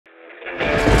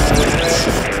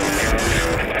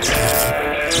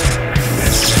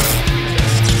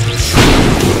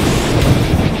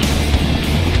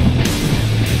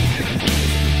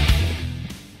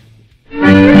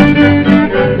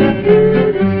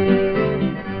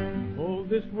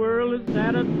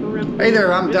Hey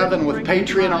there, I'm Devin with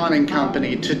Patriot Awning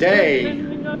Company. Today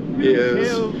is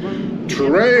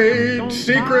Trade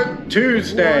Secret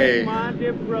Tuesday.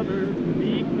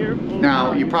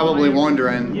 Now, you're probably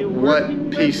wondering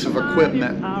what piece of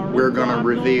equipment we're going to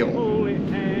reveal.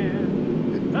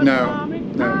 No,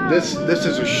 this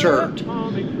is a shirt.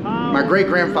 My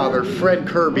great-grandfather, Fred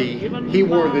Kirby, he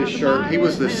wore this shirt. He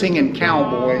was the singing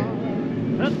cowboy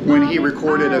when he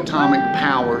recorded Atomic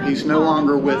Power. He's no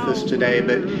longer with us today,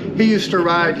 but he used to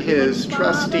ride his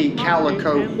trusty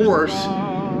calico horse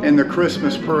in the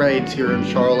Christmas parades here in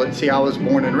Charlotte. See, I was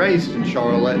born and raised in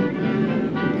Charlotte,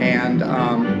 and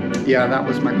yeah, that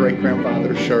was my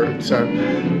great-grandfather's shirt. So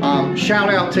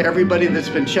shout out to everybody that's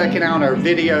been checking out our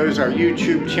videos, our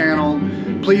YouTube channel.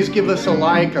 Please give us a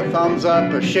like, a thumbs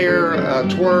up, a share, a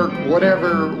twerk,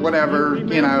 whatever,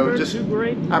 you know, just,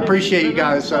 I appreciate you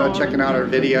guys checking out our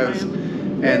videos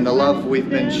and the love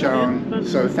we've been shown.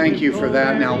 So thank you for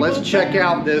that. Now let's check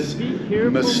out this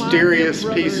mysterious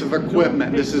piece of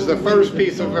equipment. This is the first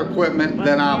piece of equipment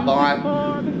that I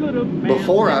bought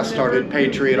before I started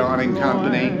Patriot Awning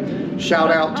Company. Shout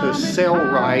out to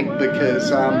Sailrite, because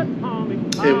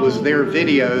it was their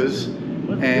videos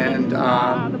and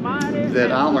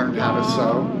that I learned how to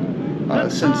sew.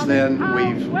 Since then,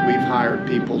 we've hired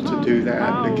people to do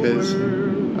that, because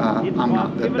I'm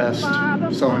not the best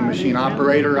sewing machine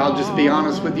operator, I'll just be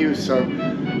honest with you. So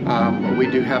we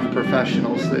do have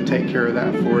professionals that take care of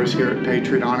that for us here at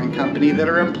Patriot Awning Company that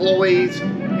are employees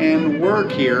and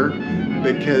work here,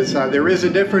 because there is a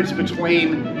difference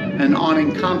between an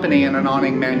awning company and an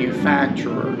awning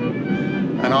manufacturer.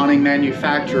 An awning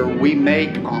manufacturer, we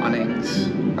make awnings.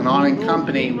 An awning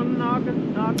company,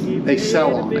 they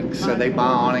sell awnings, so they buy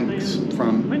awnings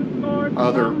from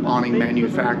other awning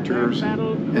manufacturers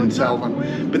and sell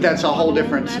them. But that's a whole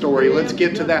different story. Let's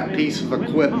get to that piece of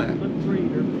equipment.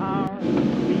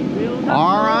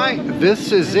 Alright,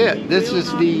 this is it. This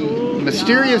is the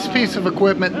mysterious piece of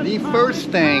equipment, the first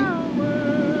thing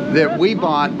that we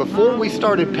bought before we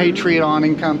started Patriot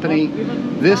Awning Company.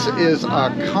 This is a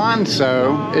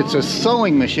console. It's a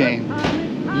sewing machine.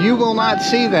 You will not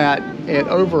see that at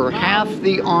over half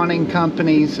the awning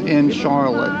companies in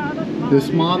Charlotte.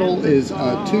 This model is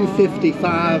a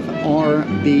 255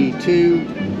 RB2.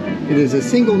 It is a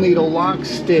single needle lock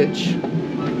stitch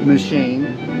machine,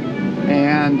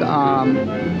 and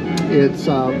it's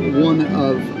one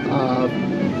of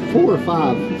 4 or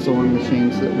 5 sewing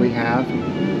machines that we have.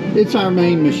 It's our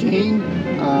main machine,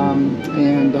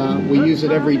 and we use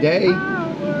it every day.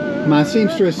 My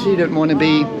seamstress, she didn't want to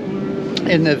be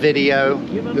in the video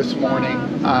this morning,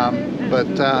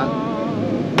 but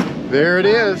there it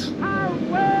is.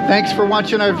 Thanks for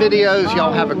watching our videos.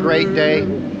 Y'all have a great day.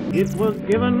 It was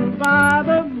given by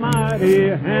the mighty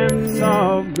hand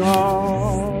of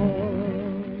God.